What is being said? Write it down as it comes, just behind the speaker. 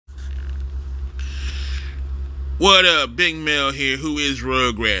What up, Big Mel here, who is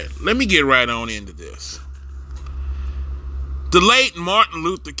Rugrat. Let me get right on into this. The late Martin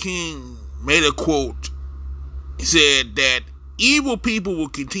Luther King made a quote. He said that evil people will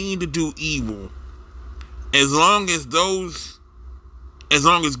continue to do evil as long as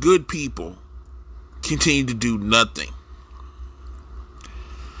good people continue to do nothing.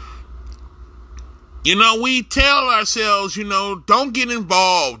 You know, we tell ourselves, don't get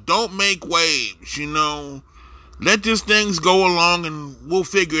involved, don't make waves, let these things go along and we'll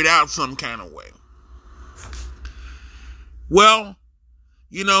figure it out some kind of way. Well,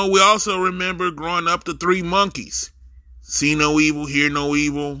 we also remember growing up the three monkeys. See no evil, hear no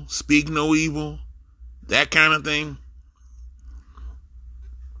evil, speak no evil, that kind of thing.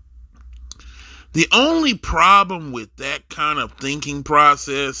 The only problem with that kind of thinking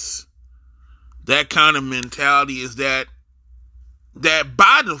process, that kind of mentality, is that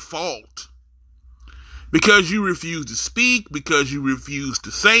by default, because you refuse to speak, because you refuse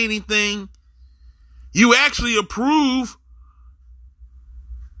to say anything, you actually approve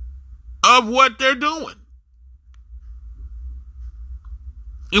of what they're doing.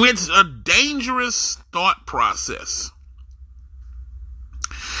 And it's a dangerous thought process.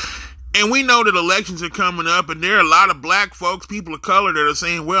 And we know that elections are coming up, and there are a lot of black folks, people of color, that are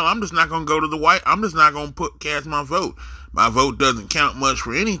saying, well, I'm just not going to go to I'm just not going to cast my vote. My vote doesn't count much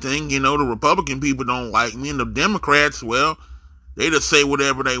for anything. The Republican people don't like me, and the Democrats, well, they just say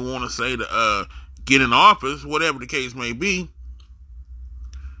whatever they want to say to get in office, whatever the case may be.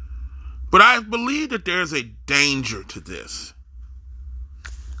 But I believe that there's a danger to this.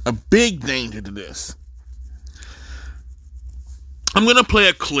 A big danger to this. I'm going to play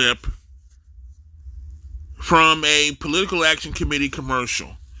a clip from a Political Action Committee commercial.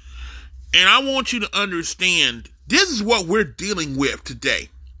 And I want you to understand, this is what we're dealing with today.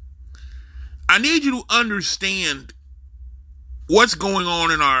 I need you to understand what's going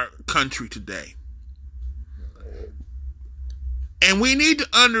on in our country today. And we need to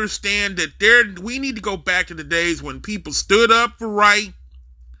understand that we need to go back to the days when people stood up for right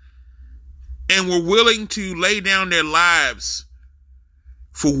and were willing to lay down their lives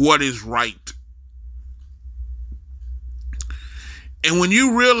for what is right. And when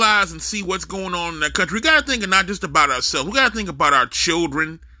you realize and see what's going on in that country, we got to think not just about ourselves. We got to think about our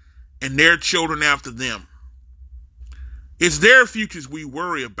children and their children after them. It's their futures we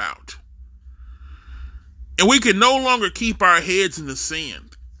worry about. And we can no longer keep our heads in the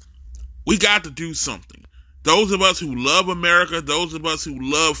sand. We got to do something. Those of us who love America, those of us who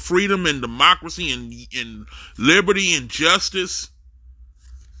love freedom and democracy and liberty and justice,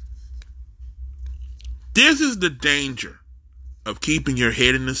 this is the danger of keeping your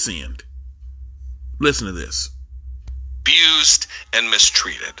head in the sand. Listen to this. Abused and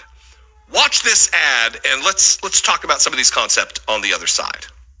mistreated. Watch this ad and let's talk about some of these concepts on the other side.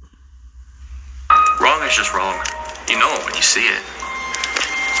 Wrong is just wrong. You know it when you see it.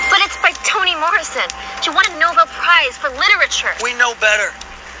 But it's by Toni Morrison. She won a Nobel Prize for literature. We know better.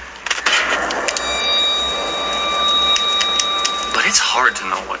 But it's hard to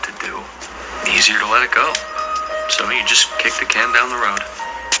know what to do. Easier to let it go. So you just kick the can down the road.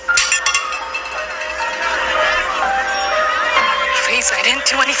 Please, I didn't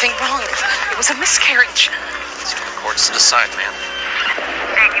do anything wrong. It was a miscarriage. It's for the courts to decide, man.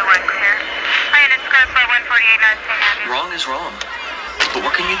 Thank you, one clear. I had a script for 148 on St. Andrews. Wrong is wrong. But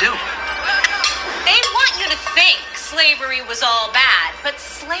what can you do? They want you to think slavery was all bad, but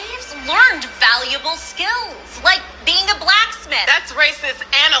slaves learned valuable skills, like being a blacksmith. That's racist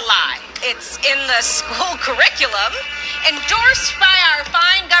and a lie. It's in the school curriculum, endorsed by our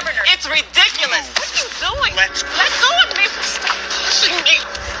fine governor. It's ridiculous. What are you doing? Let go of me. Stop pushing me.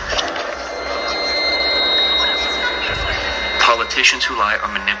 Politicians who lie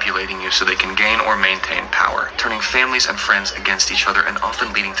are manipulating you so they can gain or maintain power, turning families and friends against each other and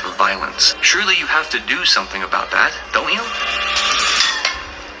often leading to violence. Surely you have to do something about that, don't you?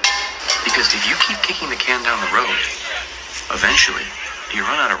 Because if you keep kicking the can down the road, eventually you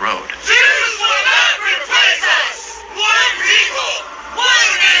run out of road. Jews will not replace us! One people,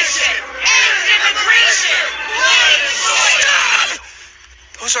 one nation, and immigration, one soil!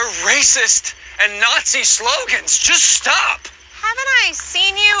 Those are racist and Nazi slogans. Just stop. Haven't I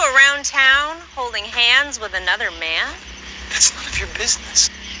seen you around town holding hands with another man? That's none of your business.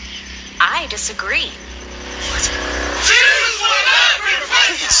 I disagree. Jews will not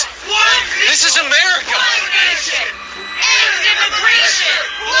replace us! One people, This is America. one nation, and immigration,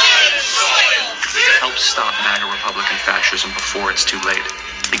 one soil! Help stop MAGA Republican fascism before it's too late.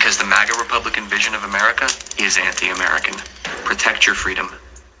 Because the MAGA Republican vision of America is anti-American. Protect your freedom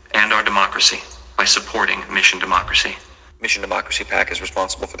and our democracy. by supporting Mission Democracy. Mission Democracy PAC is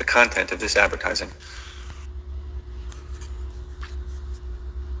responsible for the content of this advertising.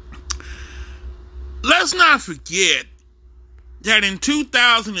 Let's not forget that in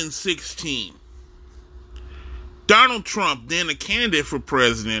 2016, Donald Trump, then a candidate for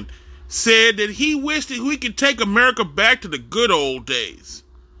president, said that he wished that we could take America back to the good old days.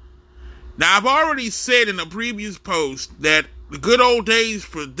 Now, I've already said in a previous post that the good old days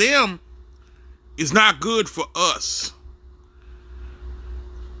for them is not good for us.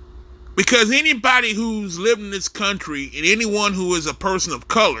 Because anybody who's lived in this country, and anyone who is a person of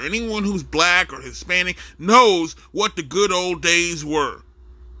color, anyone who's black or Hispanic, knows what the good old days were.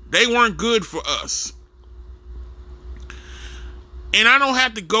 They weren't good for us. And I don't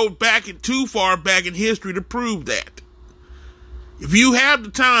have to go back too far back in history to prove that. If you have the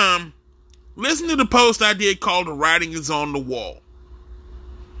time, listen to the post I did called "The Writing is on the Wall."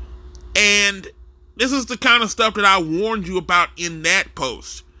 And this is the kind of stuff that I warned you about in that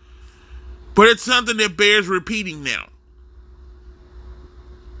post. But it's something that bears repeating now.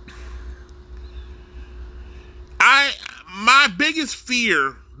 My biggest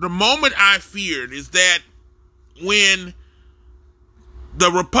fear, the moment I feared, is that when the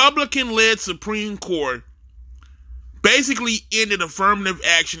Republican-led Supreme Court basically ended affirmative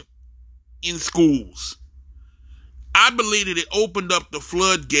action in schools, I believe that it opened up the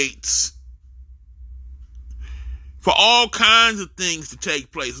floodgates for all kinds of things to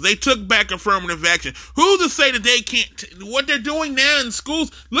take place. They took back affirmative action. Who's to say that they can't? What they're doing now in schools?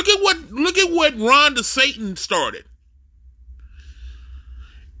 Look at what Ron DeSantis started.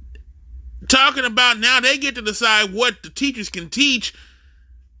 Talking about now they get to decide what the teachers can teach,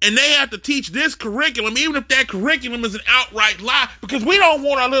 and they have to teach this curriculum, even if that curriculum is an outright lie, because we don't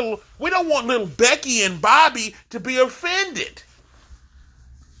want little Becky and Bobby to be offended.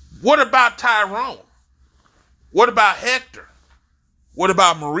 What about Tyrone? What about Hector? What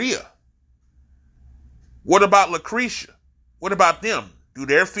about Maria? What about Lucretia? What about them? Do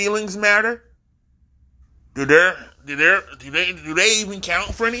their feelings matter? Do they even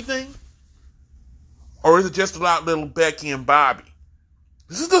count for anything? Or is it just about little Becky and Bobby?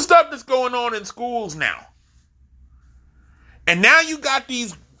 This is the stuff that's going on in schools now. And now you got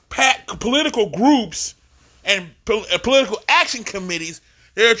these political groups and political action committees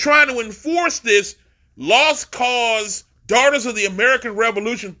that are trying to enforce this lost cause, Daughters of the American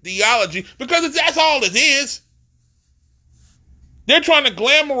Revolution theology, because that's all it is. They're trying to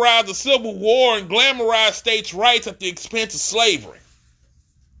glamorize the Civil War and glamorize states' rights at the expense of slavery.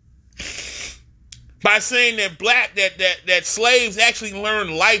 By saying that slaves actually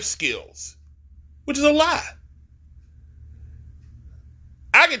learned life skills, which is a lie.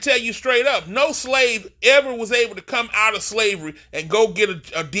 I can tell you straight up, no slave ever was able to come out of slavery and go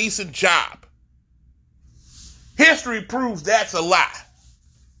get a decent job. History proves that's a lie.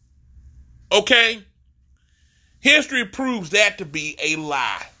 Okay? History proves that to be a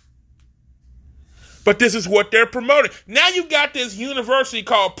lie. But this is what they're promoting. Now you got this university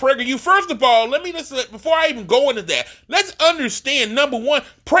called PragerU. First of all, before I even go into that, let's understand, number one,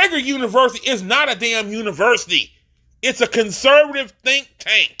 Prager University is not a damn university. It's a conservative think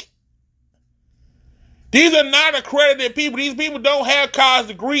tank. These are not accredited people. These people don't have college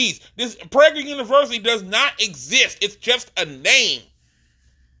degrees. This Prager University does not exist. It's just a name.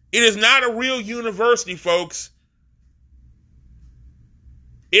 It is not a real university, folks.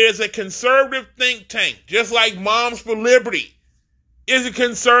 It is a conservative think tank, just like Moms for Liberty is a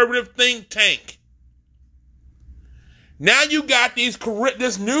conservative think tank. Now you got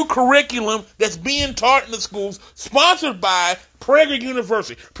this new curriculum that's being taught in the schools, sponsored by Prager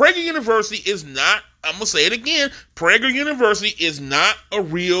University. Prager University is not, I'm going to say it again, Prager University is not a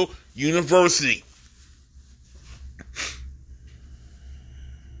real university.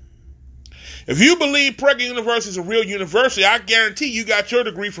 If you believe Prager University is a real university, I guarantee you got your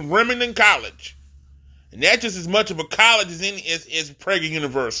degree from Remington College. And that's just as much of a college as Prager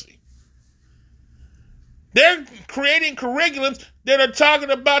University. They're creating curriculums that are talking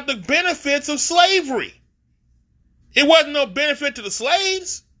about the benefits of slavery. It wasn't no benefit to the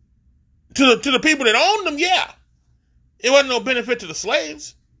slaves. To the people that owned them, yeah. It wasn't no benefit to the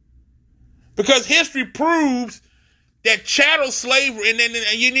slaves. Because history proves that chattel slavery, and then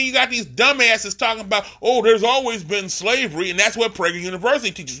you got these dumbasses talking about, oh, there's always been slavery, and that's what Prager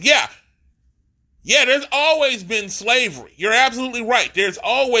University teaches. Yeah, there's always been slavery. You're absolutely right. There's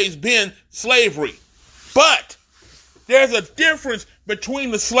always been slavery. But there's a difference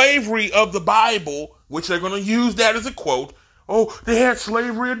between the slavery of the Bible, which they're going to use that as a quote. Oh, they had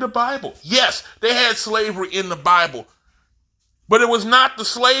slavery in the Bible. Yes, they had slavery in the Bible. But it was not the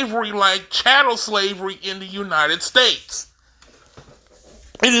slavery like chattel slavery in the United States.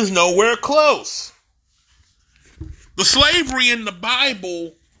 It is nowhere close. The slavery in the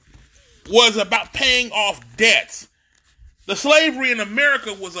Bible was about paying off debts. The slavery in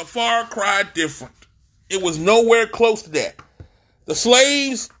America was a far cry different. It was nowhere close to that. The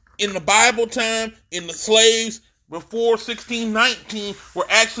slaves in the Bible time and the slaves before 1619 were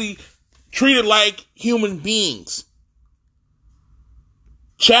actually treated like human beings.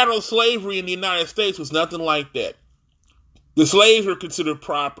 Chattel slavery in the United States was nothing like that. The slaves were considered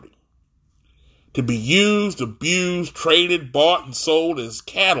property to be used, abused, traded, bought, and sold as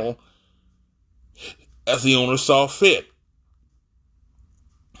cattle as the owner saw fit.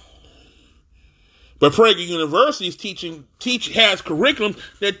 But Prager University's has curriculums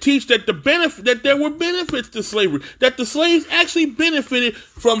that teach that that there were benefits to slavery, that the slaves actually benefited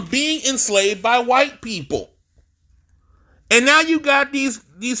from being enslaved by white people. And now you got these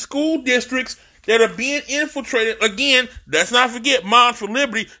school districts that are being infiltrated. Again, let's not forget Moms for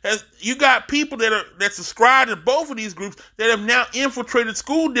Liberty. You got people that subscribe to both of these groups that have now infiltrated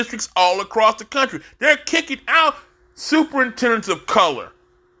school districts all across the country. They're kicking out superintendents of color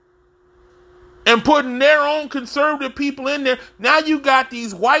and putting their own conservative people in there. Now you got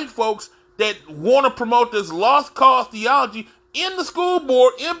these white folks that want to promote this lost cause theology in the school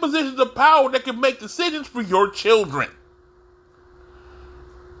board, in positions of power that can make decisions for your children.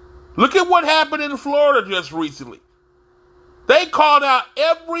 Look at what happened in Florida just recently. They called out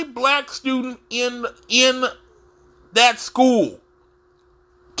every black student in that school,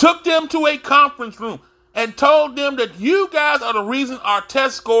 took them to a conference room, and told them that you guys are the reason our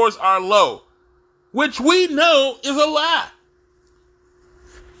test scores are low, which we know is a lie.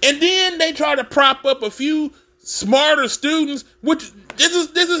 And then they try to prop up a few smarter students, which this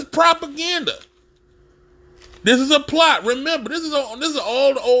is propaganda. This is a plot. Remember, this is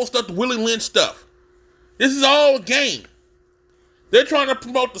all the old stuff, the Willie Lynch stuff. This is all a game. They're trying to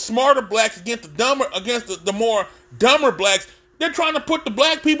promote the smarter blacks against the more dumber blacks. They're trying to put the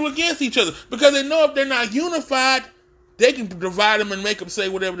black people against each other because they know if they're not unified, they can divide them and make them say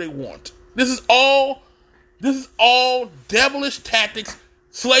whatever they want. This is all devilish tactics,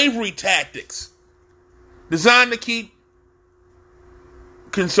 slavery tactics, designed to keep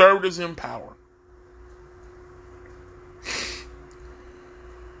conservatives in power.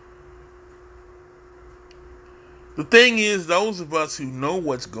 The thing is, those of us who know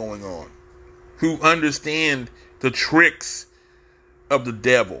what's going on, who understand the tricks of the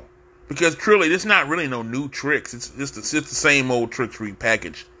devil, because truly, there's not really no new tricks. It's the same old tricks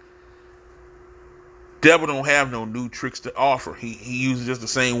repackaged. Devil don't have no new tricks to offer. He uses just the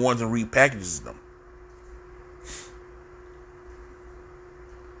same ones and repackages them.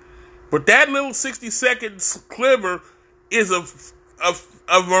 But that little 60-second sliver is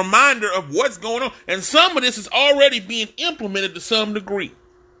a reminder of what's going on. And some of this is already being implemented to some degree.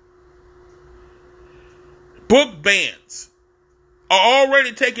 Book bans are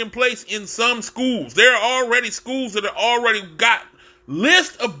already taking place in some schools. There are already schools that are already got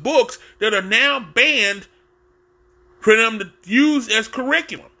lists of books that are now banned for them to use as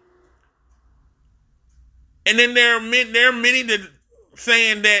curriculum. And then there are many that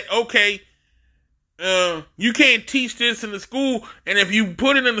saying that, okay, you can't teach this in the school, and if you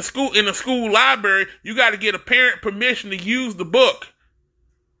put it in the school library, you got to get a parent permission to use the book.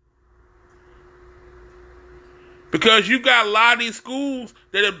 Because you got a lot of these schools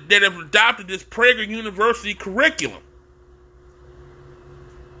that have adopted this Prager University curriculum.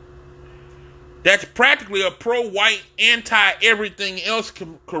 That's practically a pro-white, anti-everything else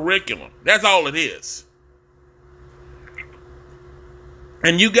curriculum. That's all it is.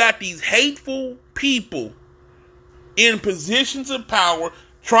 And you got these hateful people in positions of power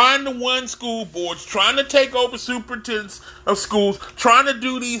trying to run school boards, trying to take over superintendents of schools, trying to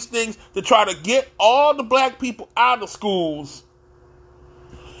do these things to try to get all the black people out of schools.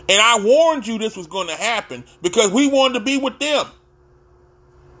 And I warned you this was going to happen because we wanted to be with them.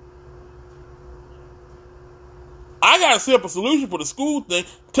 I got a simple solution for the school thing.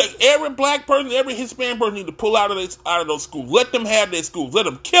 Take every black person, every Hispanic person need to pull out of those schools. Let them have their schools. Let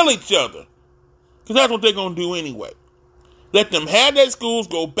them kill each other. Because that's what they're going to do anyway. Let them have their schools,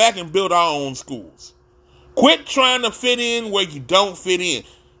 go back and build our own schools. Quit trying to fit in where you don't fit in.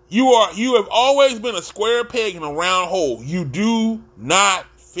 You have always been a square peg in a round hole. You do not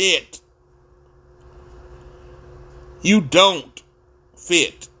fit. You don't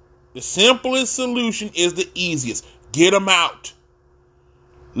fit. The simplest solution is the easiest. Get them out.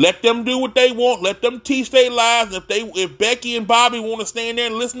 Let them do what they want. Let them teach their lies. If Becky and Bobby want to stand there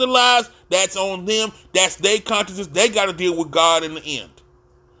and listen to lies, that's on them. That's their consciousness. They got to deal with God in the end.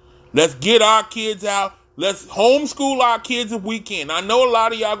 Let's get our kids out. Let's homeschool our kids if we can. I know a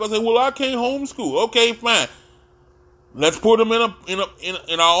lot of y'all gonna say, "Well, I can't homeschool." Okay, fine. Let's put them in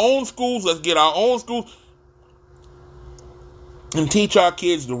our own schools. Let's get our own schools and teach our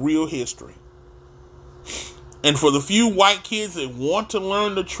kids the real history. And for the few white kids that want to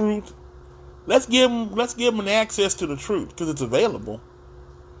learn the truth, let's give them an access to the truth because it's available.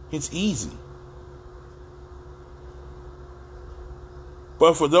 It's easy.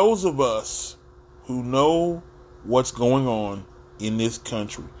 But for those of us who know what's going on in this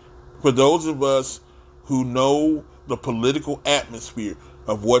country, for those of us who know the political atmosphere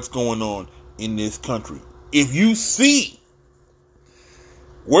of what's going on in this country, if you see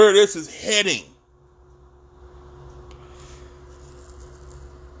where this is heading,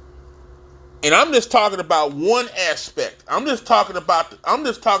 and I'm just talking about one aspect. I'm just talking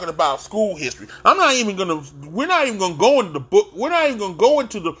about school history. We're not even gonna go into the book. We're not even gonna go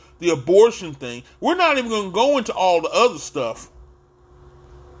into the abortion thing. We're not even gonna go into all the other stuff.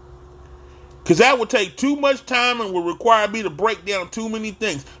 Because that would take too much time and would require me to break down too many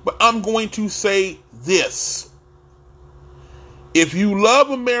things. But I'm going to say this. If you love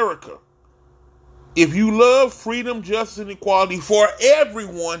America, if you love freedom, justice, and equality for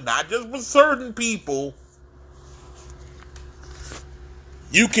everyone, not just for certain people,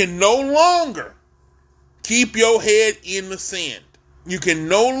 you can no longer keep your head in the sand. You can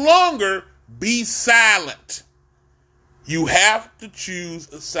no longer be silent. You have to choose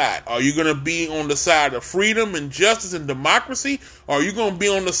a side. Are you going to be on the side of freedom and justice and democracy, or are you going to be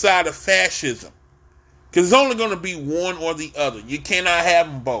on the side of fascism? Because it's only going to be one or the other. You cannot have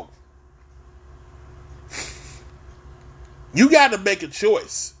them both. You got to make a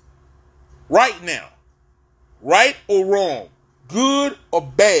choice right now. Right or wrong. Good or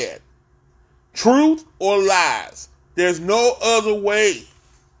bad. Truth or lies. There's no other way.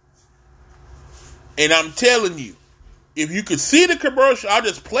 And I'm telling you, if you could see the commercial, I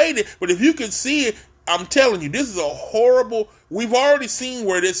just played it, but if you could see it, I'm telling you, this is a horrible, we've already seen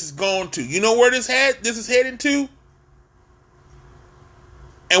where this has gone to. You know where this is heading to?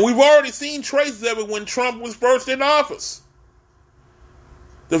 And we've already seen traces of it when Trump was first in office.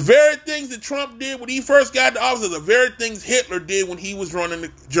 The very things that Trump did when he first got to office are the very things Hitler did when he was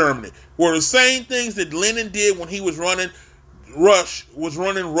running Germany. Were the same things that Lenin did when he was running Russia.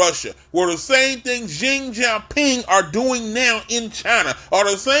 Were the same things Xi Jinping are doing now in China. Are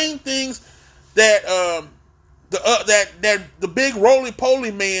the same things that the big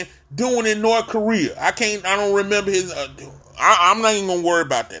roly-poly man doing in North Korea. I don't remember his. I'm not even gonna worry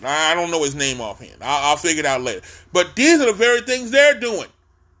about that. I don't know his name offhand. I'll figure it out later. But these are the very things they're doing.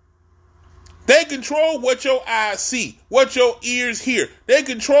 They control what your eyes see, what your ears hear. They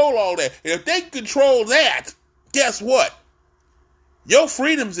control all that. And if they control that, guess what? Your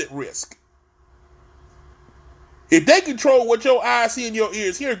freedom's at risk. If they control what your eyes see and your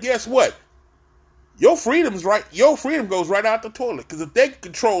ears hear, guess what? Your freedom goes right out the toilet. Because if they can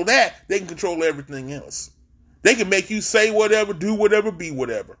control that, they can control everything else. They can make you say whatever, do whatever, be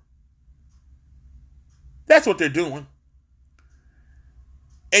whatever. That's what they're doing.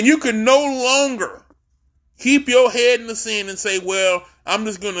 And you can no longer keep your head in the sand and say, well, I'm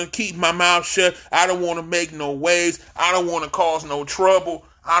just going to keep my mouth shut. I don't want to make no waves. I don't want to cause no trouble.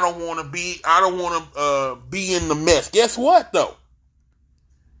 I don't want to be in the mess. Guess what, though?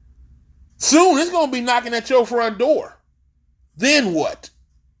 Soon it's going to be knocking at your front door. Then what?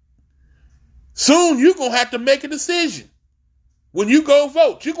 Soon you're going to have to make a decision. When you go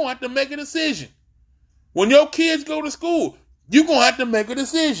vote, you're going to have to make a decision. When your kids go to school, you're going to have to make a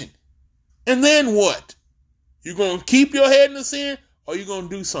decision. And then what? You're going to keep your head in the sand, or you're going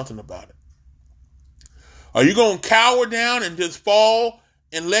to do something about it? Are you going to cower down and just fall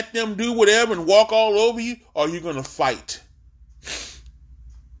and let them do whatever and walk all over you, or are you going to fight?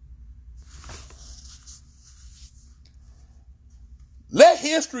 Let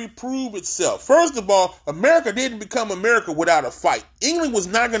history prove itself. First of all, America didn't become America without a fight. England was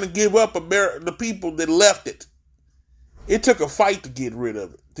not going to give up the people that left it. It took a fight to get rid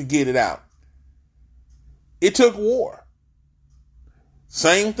of it, to get it out. It took war.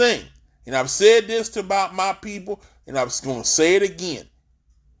 Same thing. And I've said this about my people, and I'm going to say it again.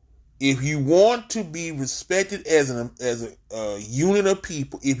 If you want to be respected as a unit of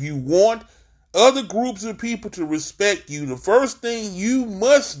people, if you want other groups of people to respect you, the first thing you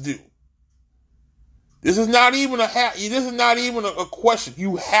must do, this is not even a question.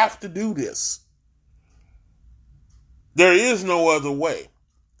 You have to do this. There is no other way.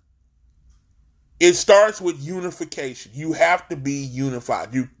 It starts with unification. You have to be unified.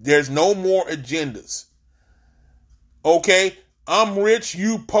 There's no more agendas. Okay? I'm rich,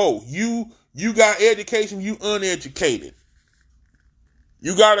 you poor. You got education, you uneducated.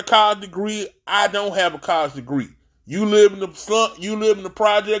 You got a college degree, I don't have a college degree. You live in the slum, you live in the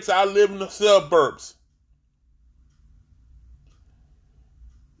projects, I live in the suburbs.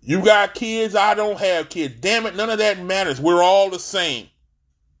 You got kids, I don't have kids. Damn it, none of that matters. We're all the same.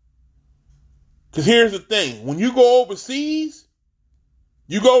 Because here's the thing. When you go overseas,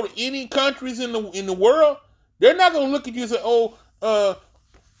 you go to any countries in the world, they're not going to look at you and say,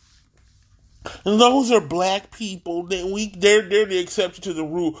 those are black people. They're the exception to the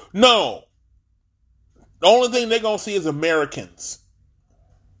rule. No. The only thing they're going to see is Americans.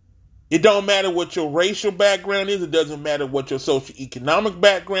 It don't matter what your racial background is. It doesn't matter what your socioeconomic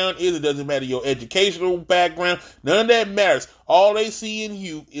background is. It doesn't matter your educational background. None of that matters. All they see in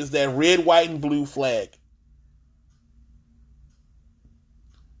you is that red, white, and blue flag.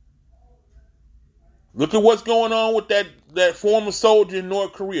 Look at what's going on with that former soldier in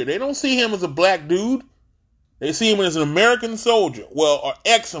North Korea. They don't see him as a black dude. They see him as an American soldier. Well, or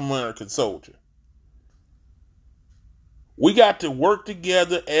ex-American soldier. We got to work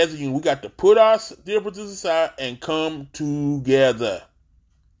together as a unit. We got to put our differences aside and come together.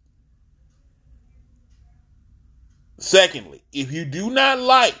 Secondly, if you do not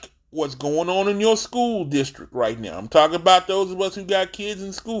like what's going on in your school district right now, I'm talking about those of us who got kids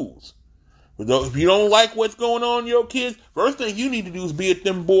in schools. If you don't like what's going on in your kids, first thing you need to do is be at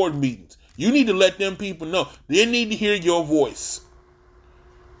them board meetings. You need to let them people know. They need to hear your voice.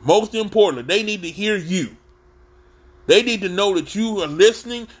 Most importantly, they need to hear you. They need to know that you are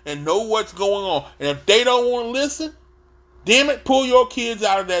listening and know what's going on. And if they don't want to listen, damn it, pull your kids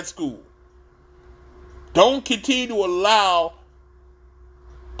out of that school. Don't continue to allow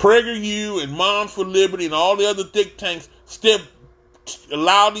PragerU and Moms for Liberty and all the other think tanks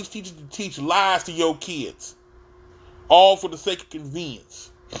allow these teachers to teach lies to your kids. All for the sake of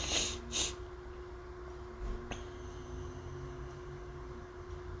convenience.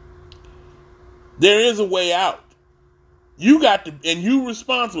 There is a way out. You got to, and you're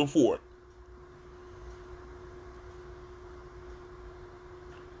responsible for it.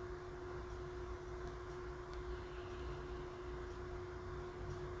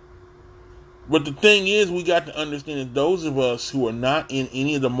 But the thing is, we got to understand that those of us who are not in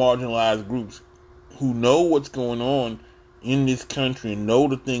any of the marginalized groups, who know what's going on in this country and know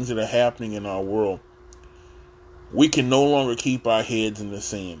the things that are happening in our world, we can no longer keep our heads in the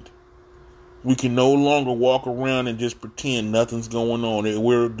sand. We can no longer walk around and just pretend nothing's going on.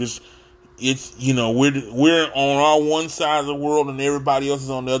 We're on our one side of the world and everybody else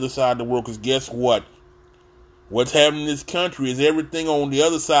is on the other side of the world. Because guess what? What's happening in this country is everything on the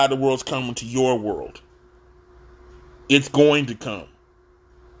other side of the world is coming to your world. It's going to come.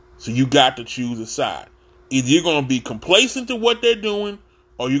 So you got to choose a side. Either you're going to be complacent to what they're doing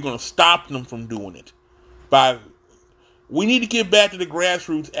or you're going to stop them from doing it. We need to get back to the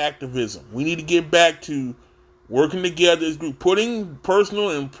grassroots activism. We need to get back to working together as a group, putting personal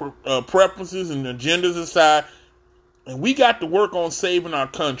and preferences and agendas aside. And we got to work on saving our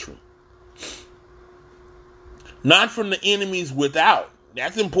country. Not from the enemies without.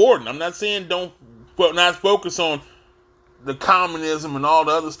 That's important. I'm not saying not focus on the communism and all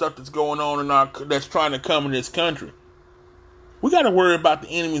the other stuff that's going on that's trying to come in this country. We got to worry about the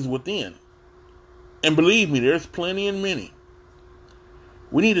enemies within. And believe me, there's plenty and many.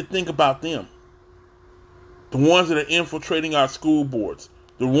 We need to think about them. The ones that are infiltrating our school boards.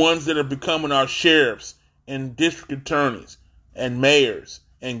 The ones that are becoming our sheriffs and district attorneys and mayors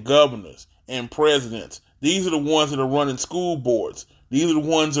and governors and presidents. These are the ones that are running school boards. These are the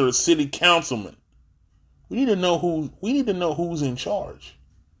ones that are city councilmen. We need to know who's in charge.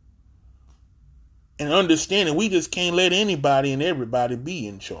 And understanding we just can't let anybody and everybody be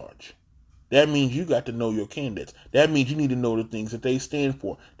in charge. That means you got to know your candidates. That means you need to know the things that they stand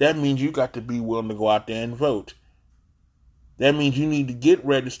for. That means you got to be willing to go out there and vote. That means you need to get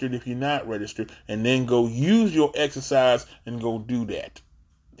registered if you're not registered, and then go use your exercise and go do that.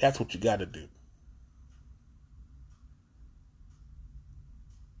 That's what you got to do.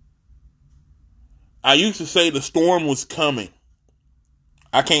 I used to say the storm was coming.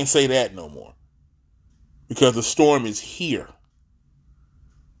 I can't say that no more. Because the storm is here.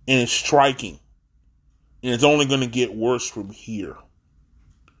 And it's striking. And it's only going to get worse from here.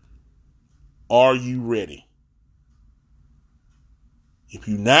 Are you ready? If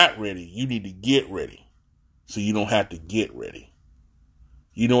you're not ready, you need to get ready. So you don't have to get ready.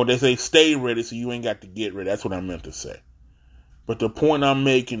 You know what they say? Stay ready so you ain't got to get ready. That's what I meant to say. But the point I'm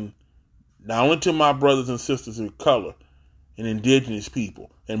making not only to my brothers and sisters of color and indigenous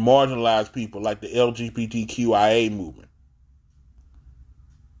people and marginalized people like the LGBTQIA movement.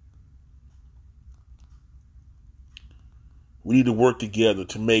 We need to work together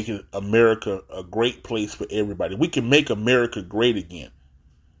to make America a great place for everybody. We can make America great again,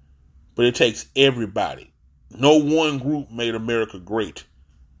 but it takes everybody. No one group made America great.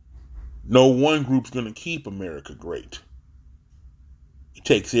 No one group's going to keep America great. It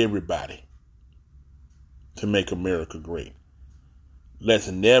takes everybody to make America great. Let's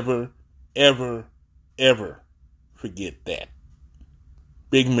never, ever, ever forget that.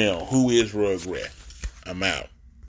 Big Mel, who is Rugrat? I'm out.